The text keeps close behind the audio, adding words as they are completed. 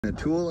A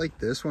tool like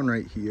this one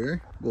right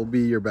here will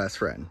be your best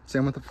friend.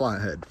 Same with the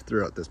flathead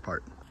throughout this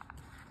part.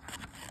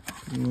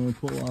 You want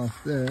to pull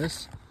off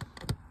this.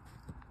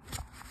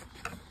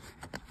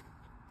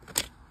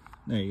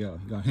 There you go,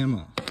 you got him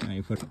off. Now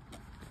you put,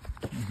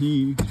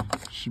 he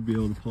should be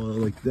able to pull it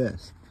like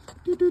this.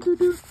 Doo, doo, doo,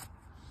 doo.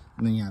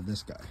 And then you have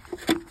this guy,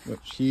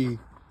 which he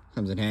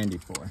comes in handy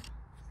for.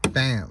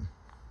 Bam.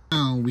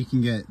 Now we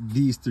can get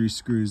these 3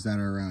 screws that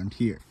are around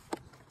here.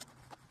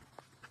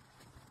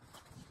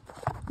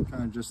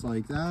 Kind of just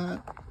like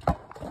that.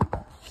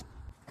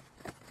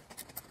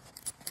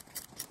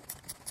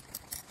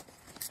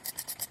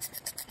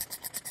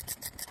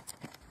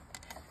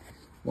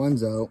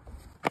 One's out.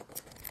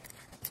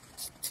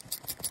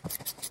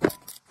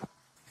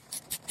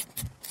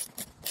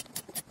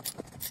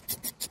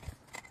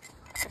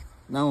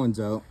 That one's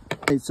out.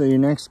 Okay, so your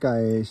next guy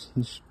is,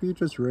 he should be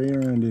just right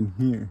around in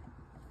here.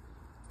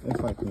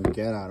 If I can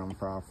get at him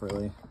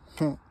properly.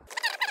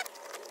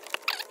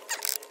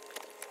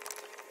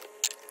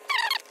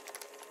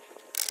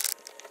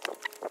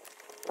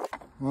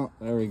 Oh,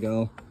 there we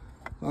go.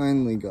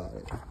 Finally got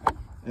it.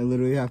 I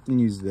literally have to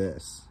use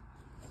this.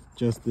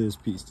 Just this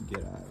piece to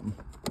get at him.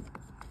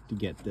 To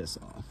get this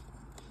off.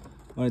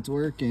 But it's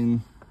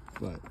working,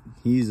 but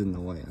he's in the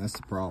way. That's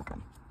the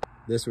problem.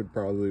 This would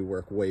probably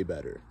work way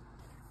better.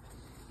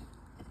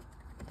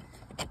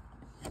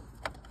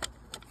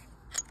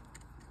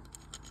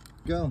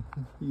 Go.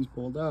 He's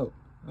pulled out.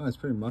 Oh, it's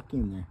pretty mucky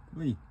in there.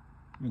 Wait,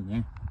 in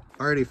there.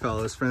 Alrighty,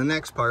 fellas. For the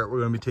next part, we're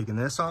going to be taking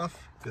this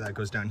off. That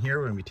goes down here.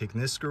 We're going to be taking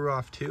this screw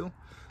off too.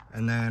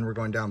 And then we're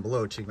going down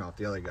below, taking off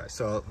the other guy.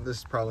 So this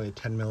is probably a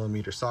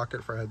 10mm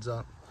socket for heads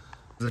up.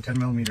 There's a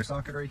 10mm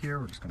socket right here.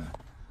 We're just going to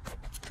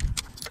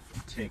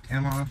take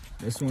him off.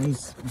 This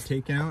one's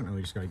taken out, and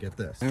we just got to get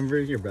this. Remember,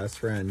 your best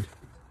friend.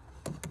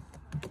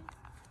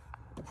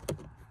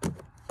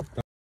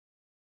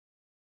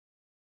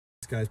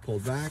 Guy's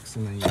pulled back,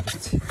 so then you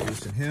just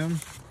loosen him,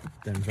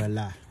 then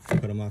voila,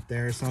 put him up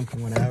there or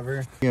something,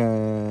 whatever.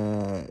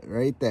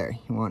 Right there,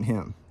 you want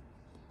him.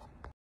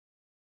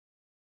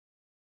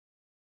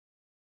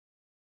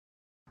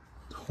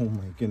 Oh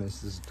my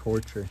goodness, this is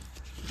torture.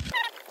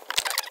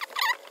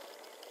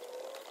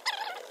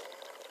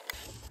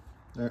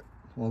 There,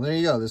 well, there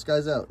you go, this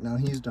guy's out. Now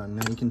he's done.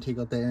 Now you can take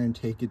out the air and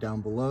take it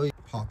down below.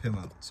 Pop him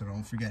out, so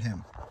don't forget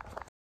him.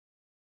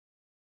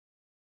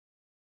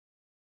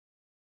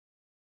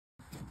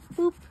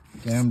 Boop.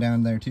 Get him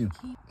down there too.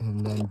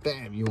 And then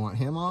bam, you want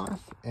him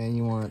off, and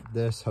you want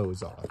this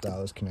hose off. That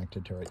was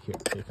connected to right here.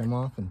 Take him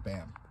off and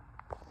bam.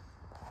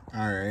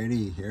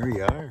 Alrighty, here we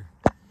are.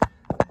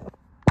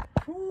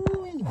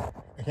 Whoo-wee.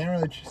 I can't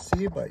really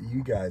see, but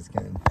you guys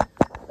can.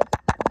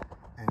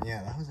 And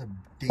yeah, that was a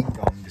ding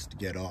dong just to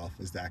get off,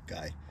 is that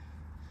guy.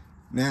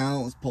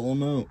 Now let's pull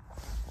him out.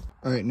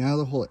 Alright, now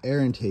the whole air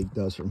intake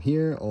does from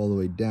here all the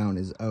way down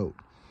is out.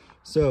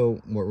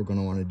 So what we're going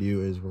to want to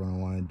do is we're going to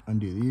want to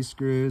undo these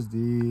screws,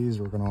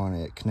 we're going to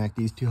want to connect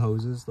these 2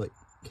 hoses, like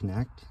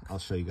connect. I'll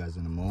show you guys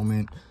in a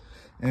moment.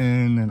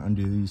 And then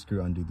undo these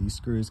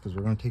screws, because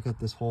we're going to take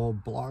out this whole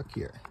block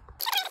here.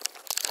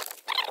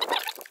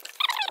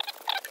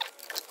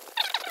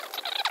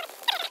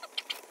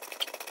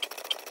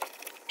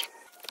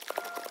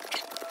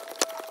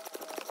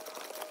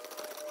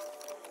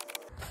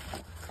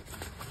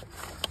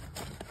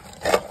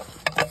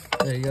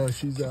 There you go,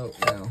 she's out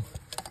now.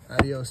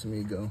 Adios,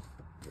 amigo.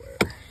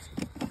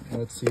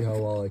 Let's see how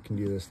well I can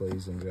do this,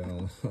 ladies and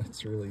gentlemen.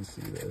 Let's really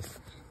see this.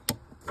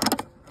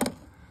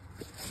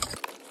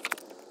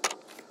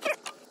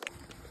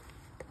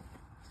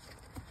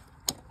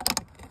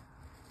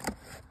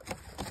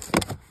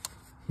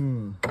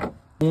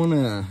 I want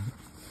to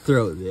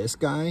throw this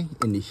guy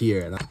into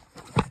here.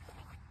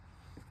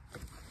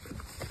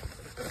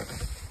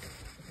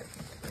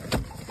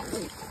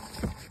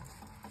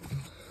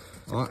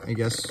 Oh, I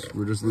guess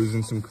we're just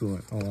losing some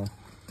coolant. Oh well.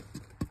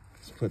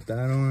 Let's put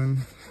that on.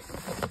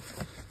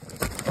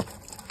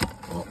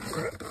 Oh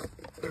crap.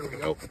 There we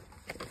go.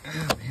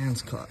 Ah, my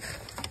hand's caught.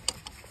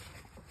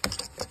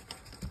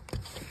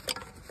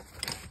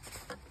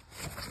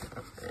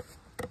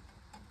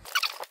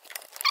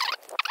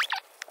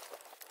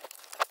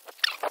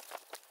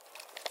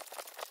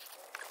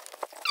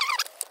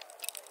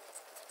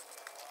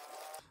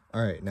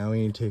 Alright, now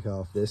we need to take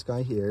off this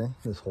guy here,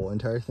 this whole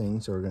entire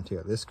thing. So we're going to take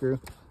out this screw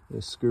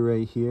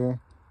right here,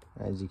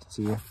 as you can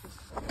see.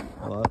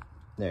 Well,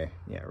 there,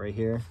 yeah, right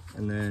here.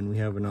 And then we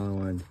have another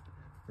one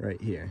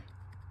right here.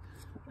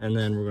 And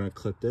then we're going to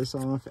clip this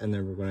off, and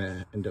then we're going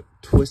to end up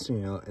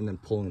twisting it out and then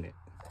pulling it.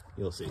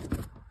 You'll see.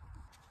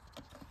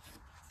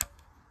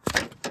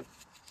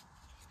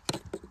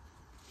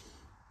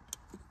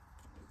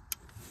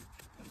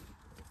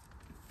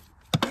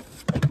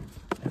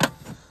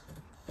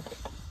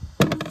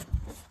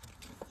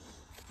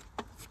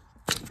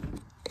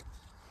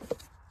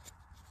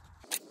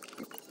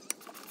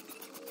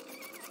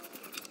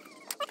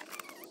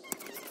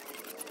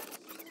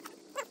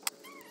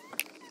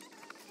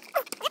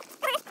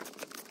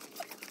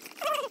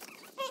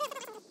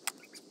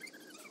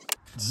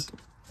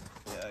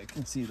 Yeah, I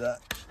can see that.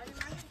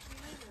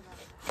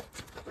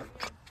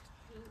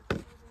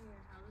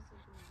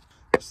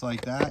 just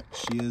like that,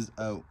 she is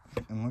out.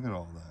 And look at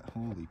all that.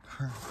 Holy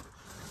crap.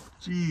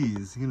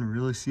 Jeez, you can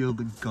really see all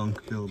the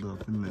gunk build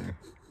up in there.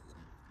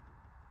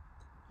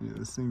 Yeah,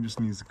 this thing just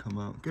needs to come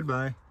out.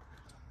 Goodbye.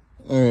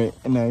 All right,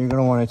 and now you're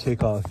gonna want to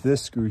take off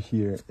this screw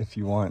here if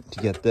you want to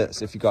get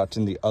this. If you got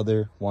in the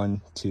other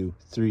 1, 2,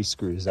 3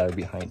 screws that are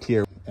behind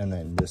here, and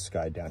then this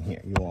guy down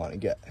here, you want to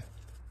get.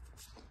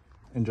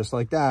 And just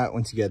like that,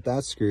 once you get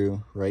that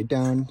screw right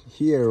down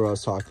here where I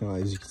was talking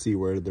about, as you can see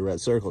where the red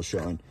circle's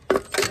showing,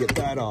 get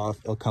that off,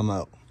 it'll come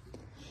out.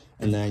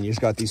 And then you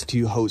just got these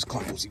 2 hose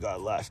clamps you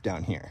got left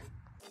down here.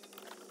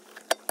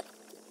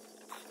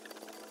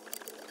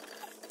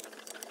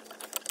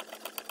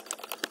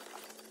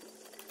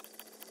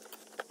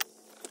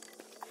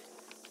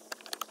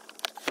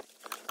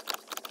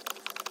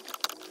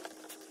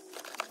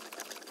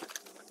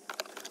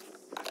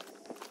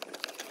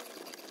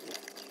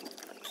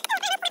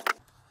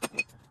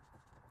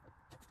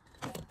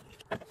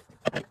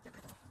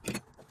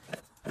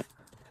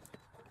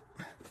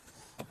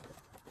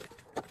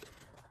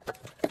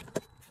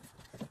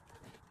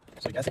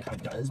 So I guess it kind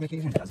of does make it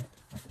easier, it doesn't.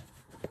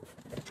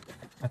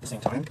 At the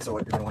same time, so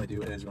what you're going to want to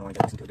do is you're going to want to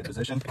get this into a good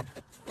position.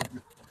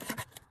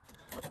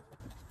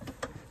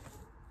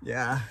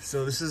 Yeah,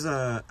 so this is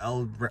a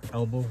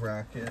elbow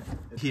bracket.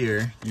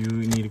 Here, you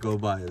need to go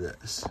by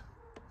this.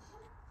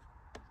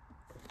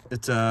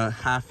 It's a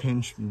 1/2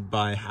 inch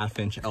by 1/2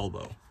 inch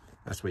elbow.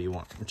 That's what you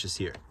want, which is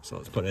here. So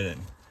let's put it in.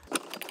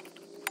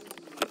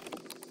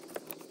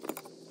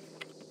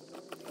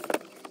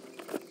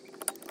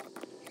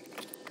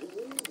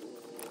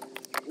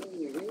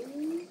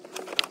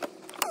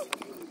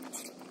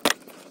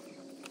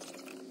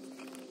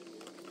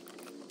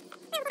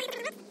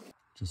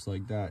 Just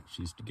like that,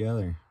 she's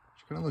together.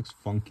 She kind of looks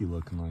funky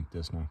looking like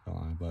this, not gonna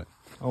lie, but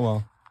oh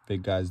well,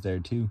 big guy's there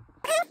too.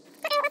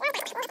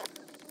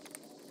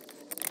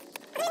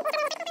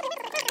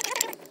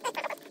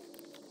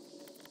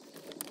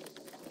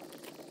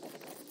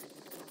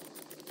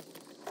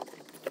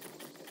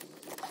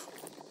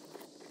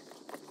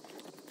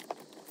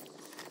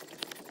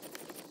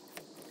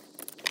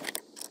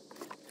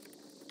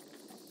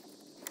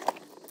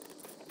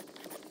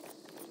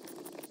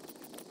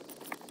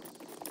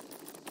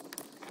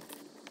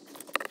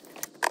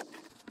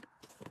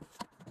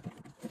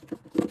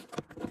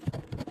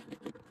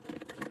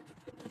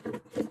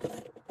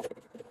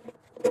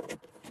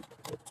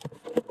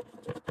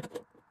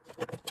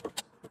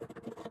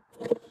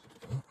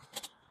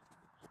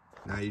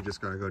 Now you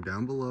just gotta go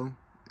down below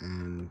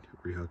and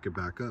rehook it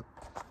back up.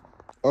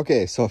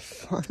 Okay, so I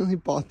finally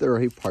bought the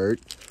right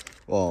part.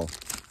 Well,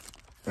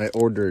 I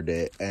ordered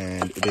it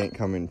and it didn't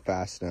come in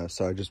fast enough,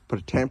 so I just put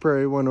a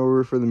temporary one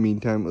over for the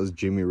meantime. It was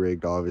Jimmy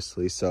rigged,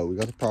 obviously, so we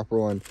got the proper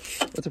one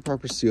with the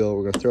proper seal.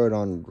 We're gonna throw it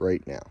on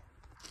right now.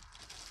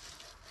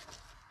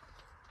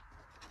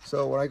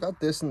 So when I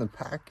got this in the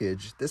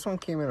package, this one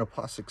came in a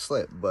plastic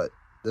slip, but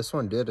this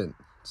one didn't,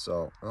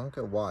 so I don't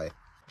get why.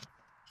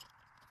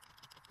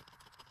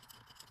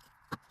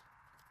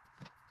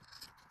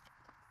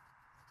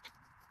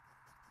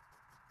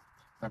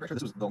 I'm pretty sure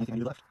this was the only thing I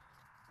needed left.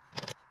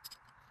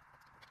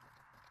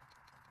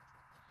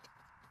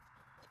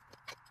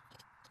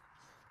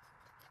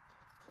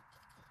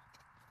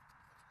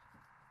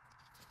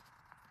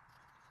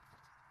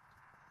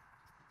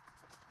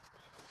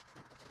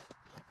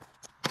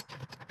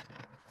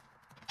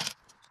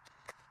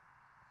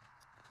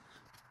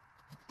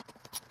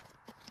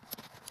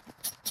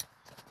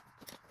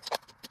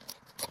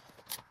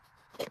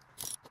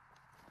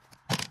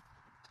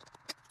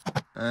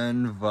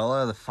 And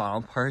voila, the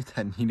final part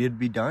that needed to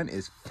be done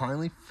is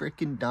finally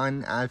freaking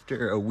done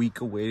after a week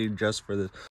of waiting just for this.